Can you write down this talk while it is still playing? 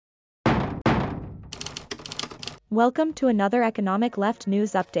Welcome to another Economic Left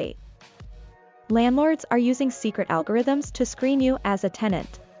News update. Landlords are using secret algorithms to screen you as a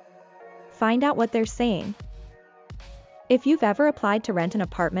tenant. Find out what they're saying. If you've ever applied to rent an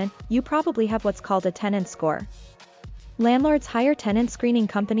apartment, you probably have what's called a tenant score. Landlords hire tenant screening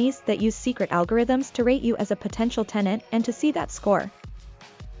companies that use secret algorithms to rate you as a potential tenant and to see that score.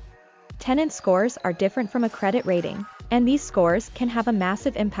 Tenant scores are different from a credit rating, and these scores can have a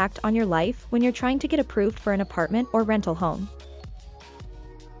massive impact on your life when you're trying to get approved for an apartment or rental home.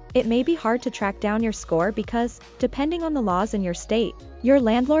 It may be hard to track down your score because, depending on the laws in your state, your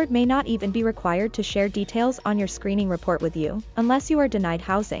landlord may not even be required to share details on your screening report with you, unless you are denied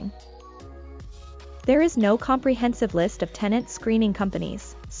housing. There is no comprehensive list of tenant screening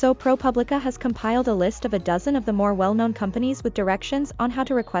companies, so ProPublica has compiled a list of a dozen of the more well-known companies with directions on how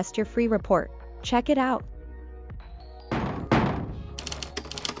to request your free report. Check it out.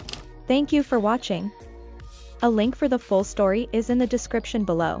 Thank you for watching. A link for the full story is in the description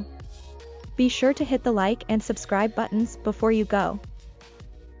below. Be sure to hit the like and subscribe buttons before you go.